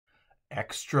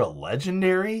Extra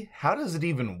legendary? How does it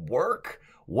even work?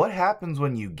 What happens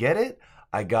when you get it?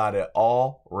 I got it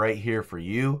all right here for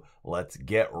you. Let's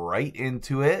get right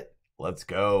into it. Let's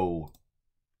go.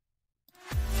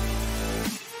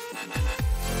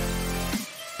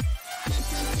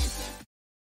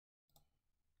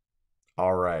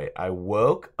 All right, I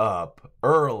woke up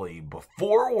early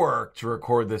before work to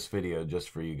record this video just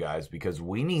for you guys because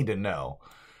we need to know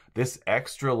this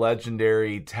extra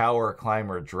legendary tower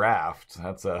climber draft.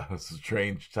 That's a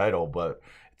strange title, but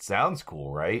it sounds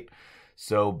cool, right?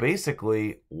 So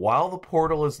basically, while the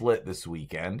portal is lit this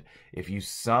weekend, if you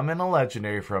summon a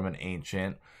legendary from an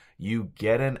ancient, you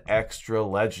get an extra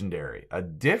legendary, a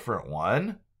different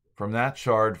one from that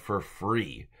shard for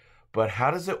free. But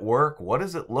how does it work? What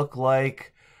does it look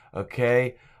like?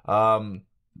 Okay.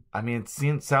 I mean,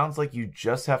 it sounds like you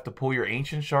just have to pull your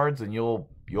ancient shards and you'll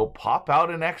pop out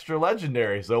an extra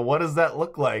legendary. So what does that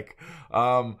look like?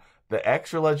 The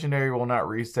extra legendary will not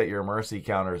reset your mercy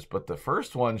counters, but the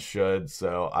first one should,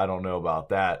 so I don't know about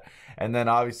that. And then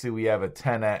obviously we have a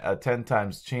 10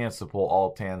 times chance to pull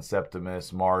Altan,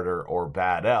 Septimus, Martyr, or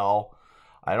Bad L.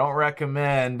 I don't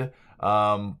recommend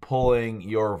pulling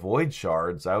your void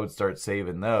shards. I would start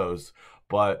saving those.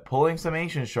 But pulling some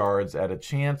ancient shards at a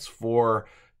chance for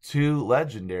 2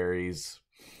 legendaries,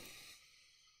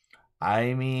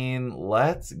 I mean,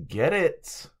 let's get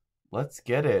it. Let's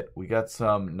get it. We got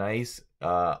some nice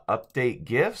update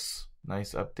gifts.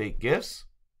 Nice update gifts.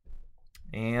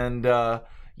 And,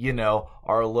 you know,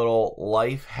 our little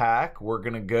life hack, we're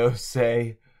going to go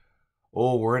say,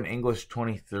 oh, we're in English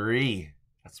 23.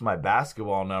 That's my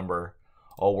basketball number.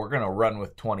 Oh, we're going to run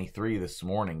with 23 this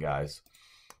morning, guys.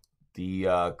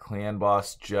 The clan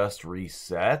boss just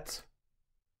reset.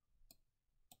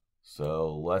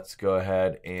 So let's go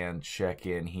ahead and check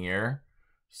in here.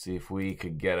 See if we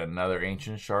could get another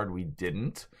ancient shard. We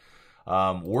didn't.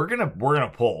 We're gonna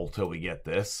pull till we get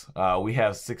this. We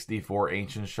have 64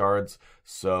 ancient shards,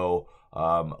 so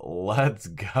let's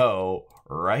go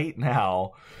right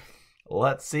now.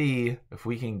 Let's see if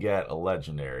we can get a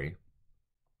legendary.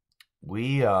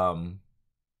 We're on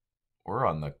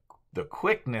the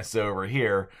quickness over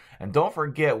here, and don't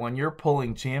forget when you're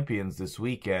pulling champions this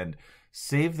weekend,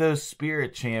 save those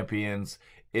spirit champions.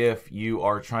 If you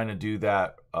are trying to do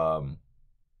that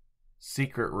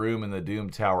secret room in the Doom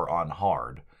Tower on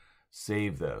hard,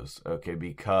 save those, okay?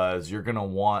 Because you're going to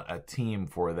want a team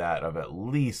for that of at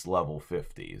least level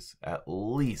 50s. At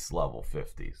least level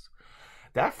 50s.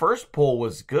 That first pull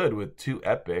was good with 2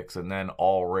 epics and then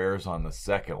all rares on the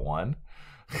second one.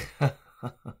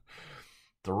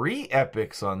 3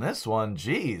 epics on this one,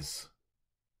 geez.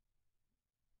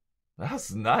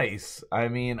 That's nice. I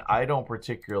mean, I don't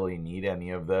particularly need any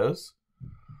of those.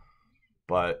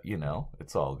 But, you know,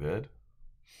 it's all good.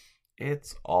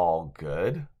 It's all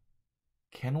good.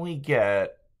 Can we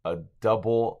get a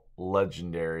double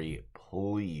legendary,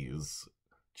 please?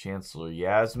 Chancellor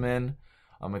Yasmin.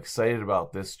 I'm excited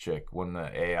about this chick. When the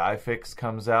AI fix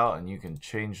comes out and you can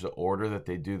change the order that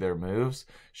they do their moves,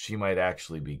 she might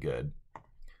actually be good.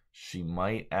 She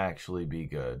might actually be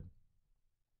good.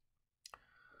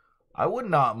 I would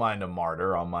not mind a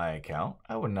martyr on my account.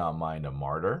 I would not mind a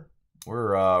martyr.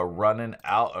 We're running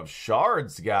out of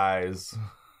shards, guys.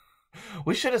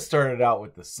 We should have started out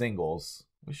with the singles.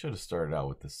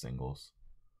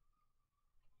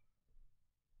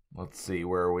 Let's see,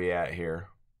 where are we at here?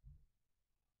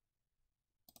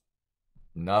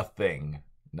 Nothing.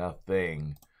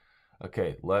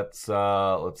 Okay, let's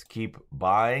keep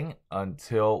buying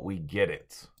until we get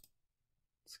it.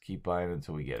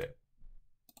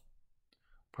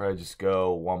 Probably just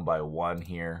go one by one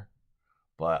here.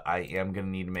 But I am going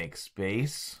to need to make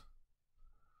space.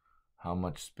 How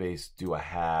much space do I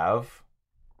have?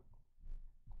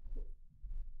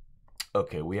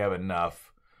 Okay, we have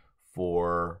enough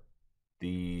for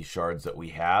the shards that we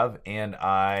have. And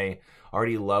I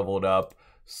already leveled up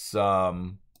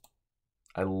some...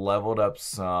 level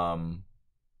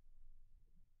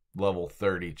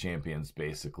 30 champions,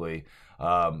 basically.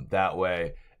 That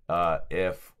way,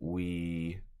 if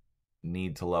we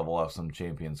need to level up some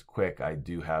champions quick, I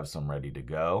do have some ready to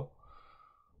go.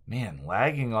 Man,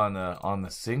 lagging on the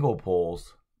single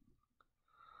pulls.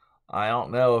 I don't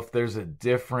know if there's a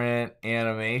different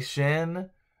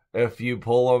animation if you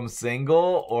pull them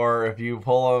single or if you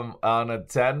pull them on a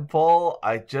 10 pull.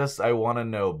 I want to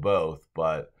know both.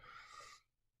 But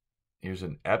here's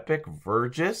an epic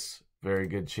Vergis. Very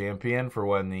good champion for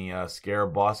when the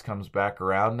Scarab boss comes back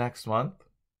around next month.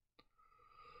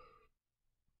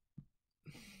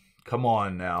 Come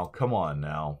on now.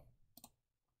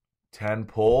 10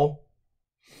 pull.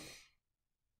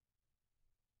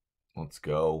 Let's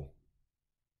go.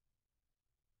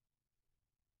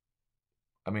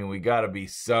 I mean, we got to be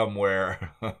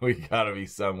somewhere. We got to be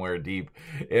somewhere deep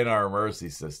in our mercy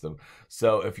system.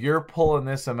 So if you're pulling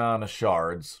this amount of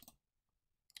shards,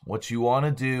 what you want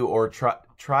to do, or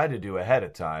try to do ahead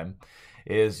of time,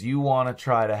 is you want to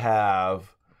try to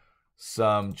have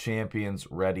some champions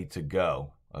ready to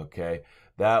go. Okay,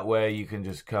 that way you can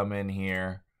just come in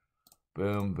here,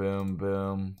 boom, boom,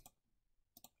 boom,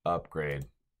 upgrade.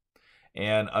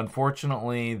 And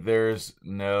unfortunately, there's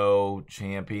no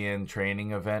champion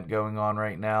training event going on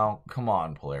right now. Come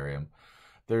on, Polarium.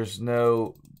 There's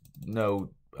no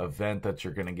event that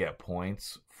you're going to get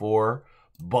points for.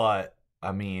 But,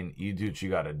 I mean, you do what you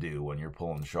got to do when you're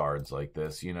pulling shards like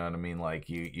this. You know what I mean? Like,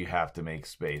 you have to make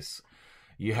space.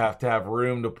 You have to have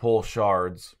room to pull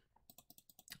shards.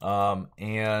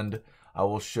 And I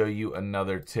will show you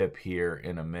another tip here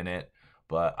in a minute.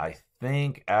 But I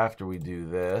think after we do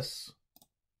this,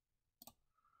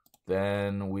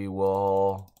 then we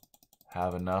will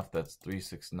have enough. That's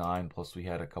 369, plus we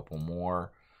had a couple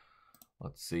more.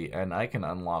 Let's see, and I can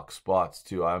unlock spots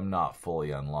too. I'm not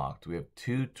fully unlocked. We have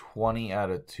 220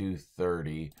 out of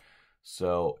 230.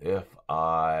 So if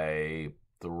I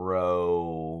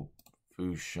throw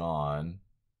Fushan,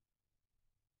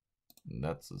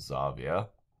 that's Zavia.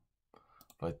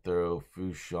 If I throw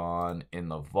Fushan in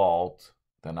the vault,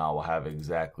 then I will have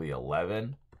exactly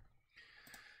 11.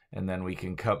 And then we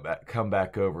can come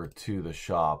back over to the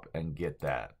shop and get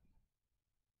that.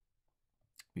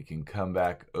 We can come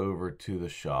back over to the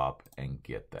shop and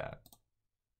get that.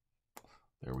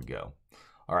 There we go.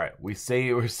 All right, we're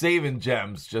saving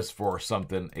gems just for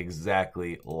something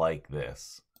exactly like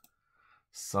this.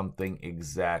 Something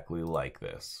exactly like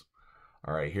this.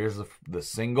 All right, here's the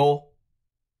single.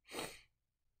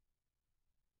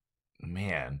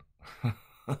 Man.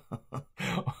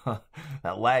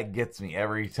 That lag gets me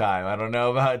every time. I don't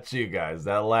know about you guys.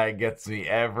 That lag gets me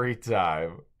every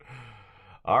time.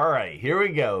 All right, here we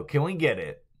go. Can we get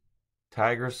it?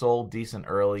 Tiger Soul, decent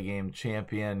early game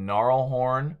champion.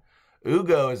 Gnarlhorn.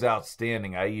 Ugo is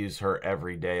outstanding. I use her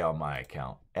every day on my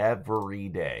account. Every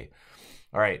day.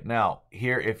 All right, now,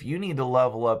 here, if you need to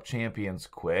level up champions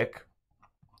quick,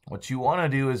 what you want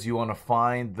to do is you want to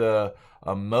find the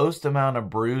most amount of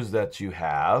brews that you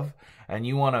have, and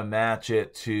you want to match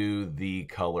it to the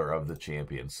color of the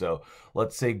champion. So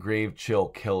let's say Grave Chill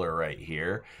Killer right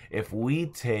here. If we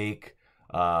take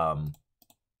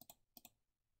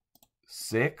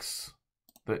 6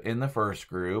 in the first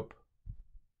group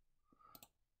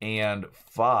and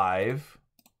 5,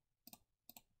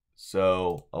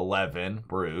 so 11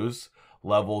 brews,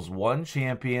 levels 1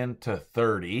 champion to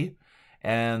 30.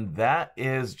 And that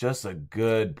is just a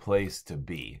good place to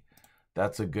be.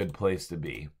 That's a good place to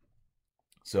be.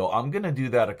 So I'm going to do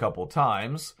that a couple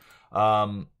times.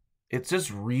 It's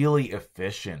just really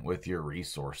efficient with your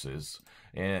resources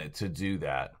to do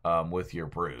that with your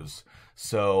brews.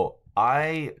 So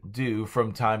I do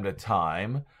from time to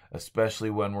time, especially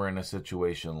when we're in a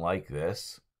situation like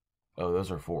this. Oh,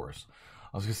 those are 4s.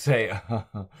 I was going to say,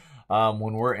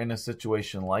 when we're in a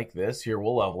situation like this, here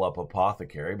we'll level up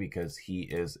Apothecary because he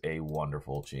is a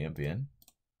wonderful champion.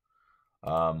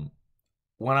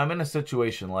 When I'm in a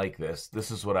situation like this,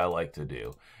 this is what I like to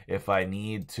do. If I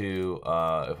need to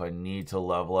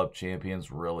level up champions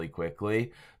really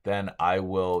quickly, then I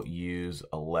will use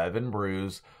 11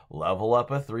 brews, level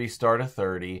up a 3-star to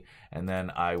 30, and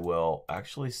then I will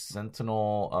actually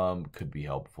Sentinel could be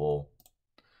helpful.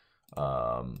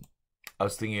 I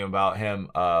was thinking about him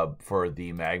for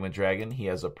the Magma Dragon. He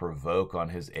has a Provoke on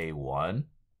his A1.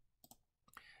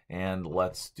 And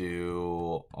let's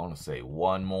do, I want to say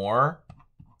one more.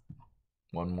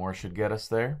 One more should get us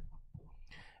there.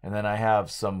 And then I have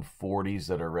some 40s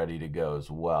that are ready to go as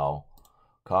well.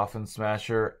 Coffin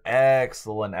Smasher,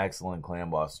 excellent, excellent clan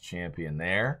boss champion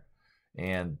there.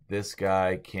 And this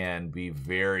guy can be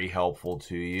very helpful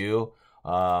to you.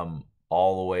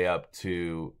 All the way up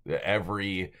to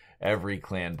every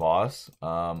clan boss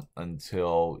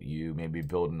until you maybe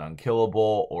build an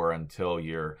unkillable or until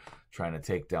you're trying to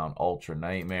take down Ultra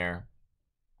Nightmare.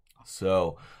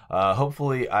 So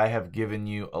hopefully I have given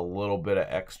you a little bit of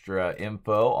extra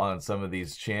info on some of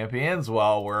these champions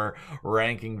while we're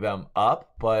ranking them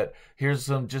up. But here's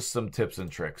just some tips and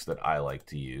tricks that I like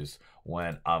to use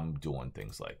when I'm doing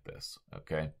things like this.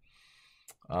 Okay.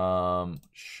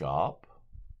 Shop.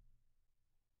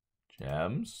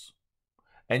 Gems.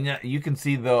 And you can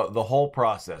see the whole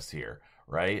process here,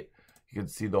 right? You can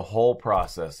see the whole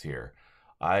process here.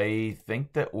 I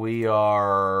think that we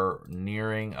are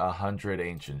nearing 100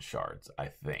 Ancient Shards, I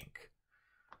think.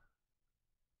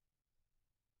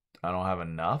 I don't have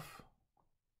enough.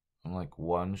 I'm like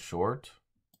one short.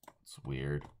 It's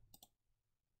weird.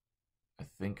 I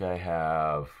think I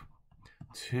have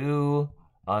 2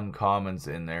 uncommons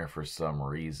in there for some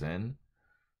reason.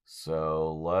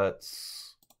 So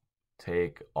let's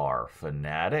take our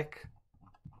Fanatic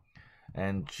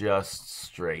and just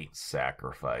straight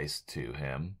sacrifice to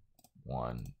him.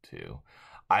 1, 2.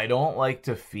 I don't like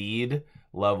to feed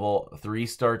level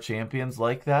 3-star champions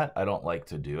like that. I don't like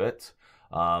to do it.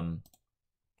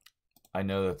 I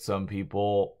know that some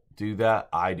people do that.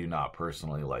 I do not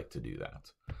personally like to do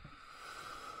that.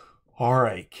 All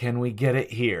right, can we get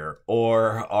it here?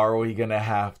 Or are we going to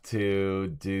have to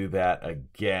do that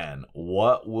again?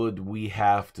 What would we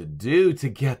have to do to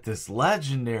get this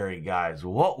legendary, guys?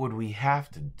 What would we have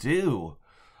to do?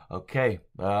 Okay,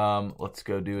 let's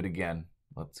go do it again.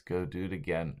 Let's go do it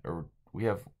again. Or we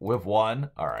have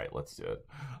 1. All right, let's do it.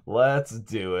 Let's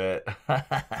do it.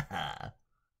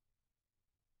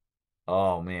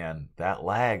 Oh, man, that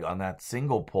lag on that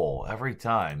single pull every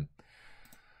time.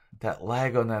 That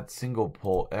lag on that single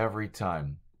pull every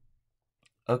time.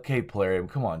 Okay, Plarium,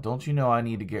 come on. Don't you know I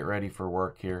need to get ready for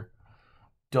work here?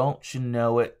 Don't you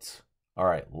know it? All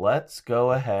right, let's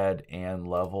go ahead and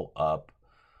level up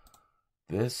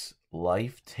this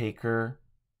Life Taker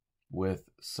with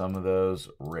some of those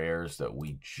rares that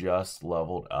we just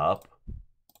leveled up.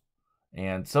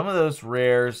 And some of those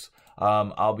rares,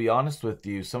 I'll be honest with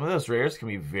you, some of those rares can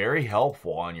be very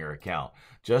helpful on your account.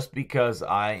 Just because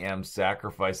I am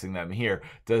sacrificing them here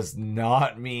does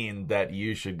not mean that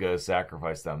you should go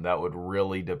sacrifice them. That would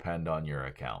really depend on your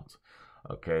account.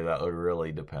 Okay, that would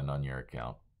really depend on your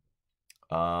account.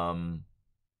 I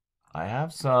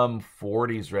have some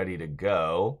 40s ready to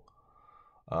go.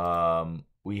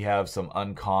 We have some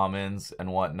uncommons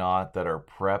and whatnot that are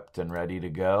prepped and ready to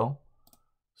go.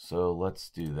 So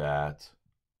let's do that.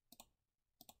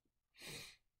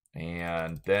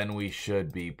 And then we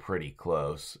should be pretty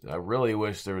close. I really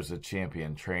wish there was a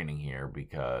champion training here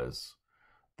because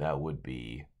that would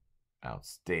be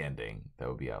outstanding. That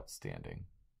would be outstanding.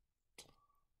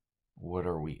 What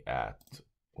are we at?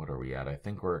 What are we at? I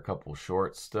think we're a couple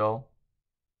short still.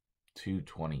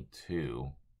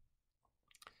 222.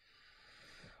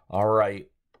 All right.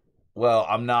 Well,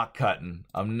 I'm not cutting.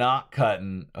 I'm not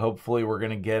cutting. Hopefully we're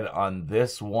going to get on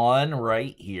this one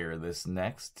right here, this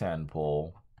next 10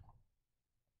 pull.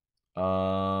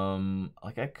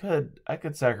 Like I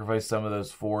could sacrifice some of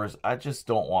those 4s. I just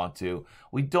don't want to.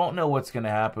 We don't know what's going to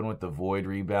happen with the void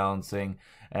rebalancing,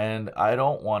 and I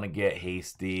don't want to get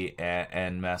hasty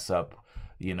and mess up,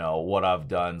 you know, what I've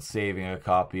done, saving a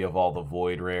copy of all the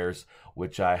void rares,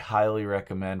 which I highly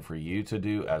recommend for you to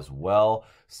do as well.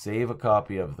 Save a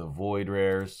copy of the void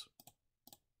rares.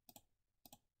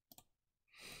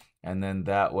 And then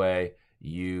that way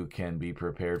you can be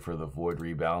prepared for the void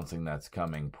rebalancing that's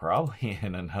coming probably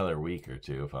in another week or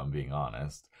 2, if I'm being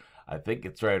honest. I think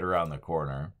it's right around the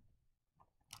corner.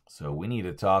 So we need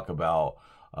to talk about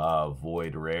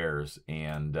void rares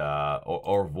and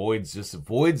or voids, just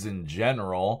voids in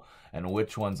general, and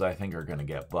which ones I think are going to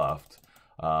get buffed.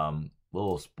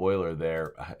 Little spoiler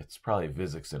there, it's probably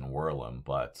Vizix and Whirlim,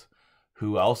 but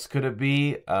who else could it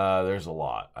be? There's a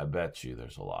lot. I bet you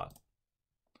there's a lot.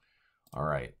 All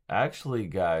right. Actually,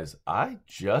 guys, I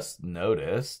just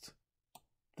noticed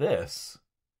this.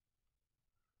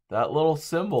 That little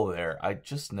symbol there. I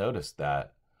just noticed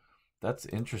that. That's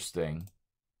interesting.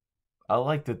 I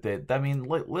like that I mean,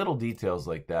 little details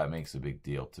like that makes a big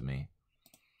deal to me.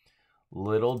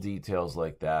 Little details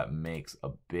like that makes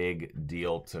a big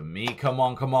deal to me. Come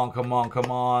on, come on, come on,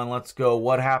 come on. Let's go.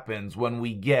 What happens when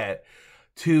we get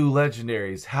 2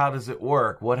 legendaries? How does it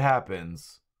work? What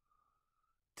happens?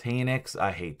 Tanix,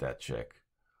 I hate that chick.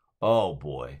 Oh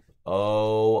boy.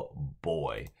 Oh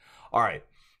boy. All right.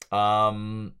 All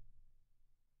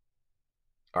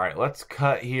right, let's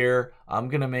cut here. I'm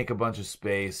going to make a bunch of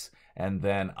space and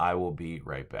then I will be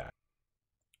right back.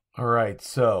 All right,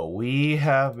 so we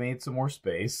have made some more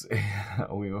space.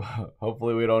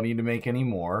 Hopefully we don't need to make any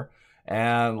more.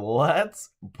 And let's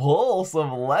pull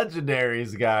some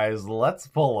legendaries, guys. Let's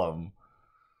pull them.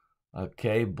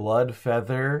 Okay, Blood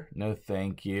Feather. No,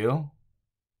 thank you.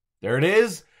 There it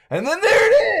is. And then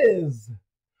there it is.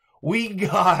 We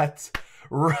got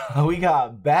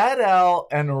Bad Owl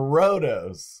and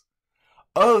Rhodos.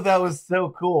 Oh, that was so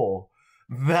cool.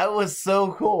 That was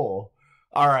so cool.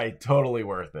 All right, totally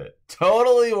worth it.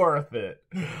 Totally worth it.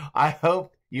 I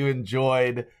hope you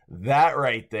enjoyed that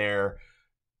right there.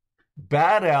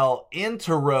 Bad Owl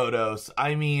into Rhodos.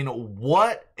 I mean,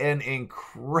 what an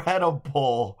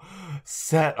incredible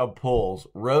set of pulls.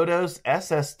 Rhodos,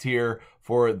 SS tier,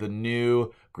 for the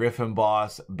new Griffin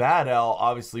boss, Bad L,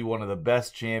 obviously one of the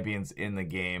best champions in the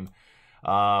game.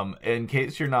 In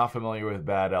case you're not familiar with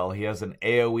Bad L, he has an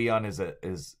AoE on his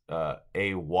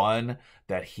A1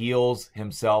 that heals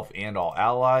himself and all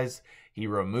allies. He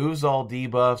removes all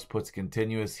debuffs, puts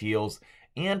continuous heals,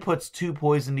 and puts 2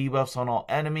 poison debuffs on all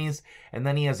enemies. And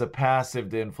then he has a passive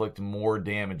to inflict more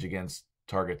damage against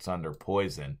targets under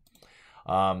poison.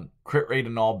 Crit rate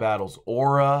in all battles,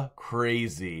 aura,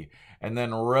 crazy. And then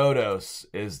Rhodos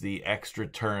is the extra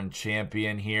turn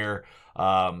champion here.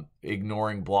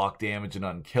 Ignoring block damage and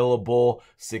unkillable,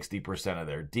 60% of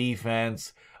their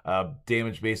defense,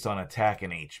 damage based on attack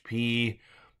and HP,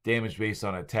 damage based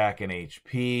on attack and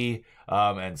HP,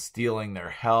 and stealing their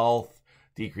health,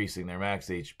 decreasing their max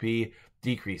HP,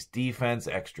 decreased defense,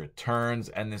 extra turns,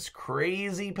 and this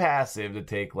crazy passive to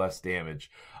take less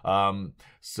damage.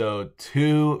 So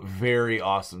 2 very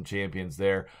awesome champions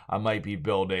there. I might be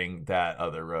building that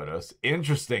other Rhodos.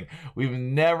 Interesting. We've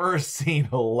never seen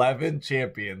 11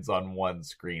 champions on one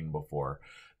screen before.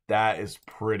 That is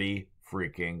pretty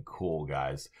freaking cool,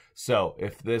 guys. So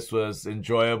if this was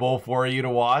enjoyable for you to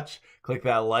watch, click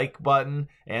that like button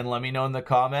and let me know in the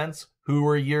comments who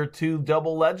were your 2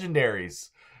 double legendaries.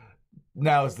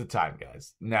 Now is the time,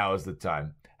 guys. Now is the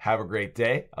time. Have a great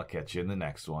day. I'll catch you in the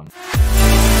next one.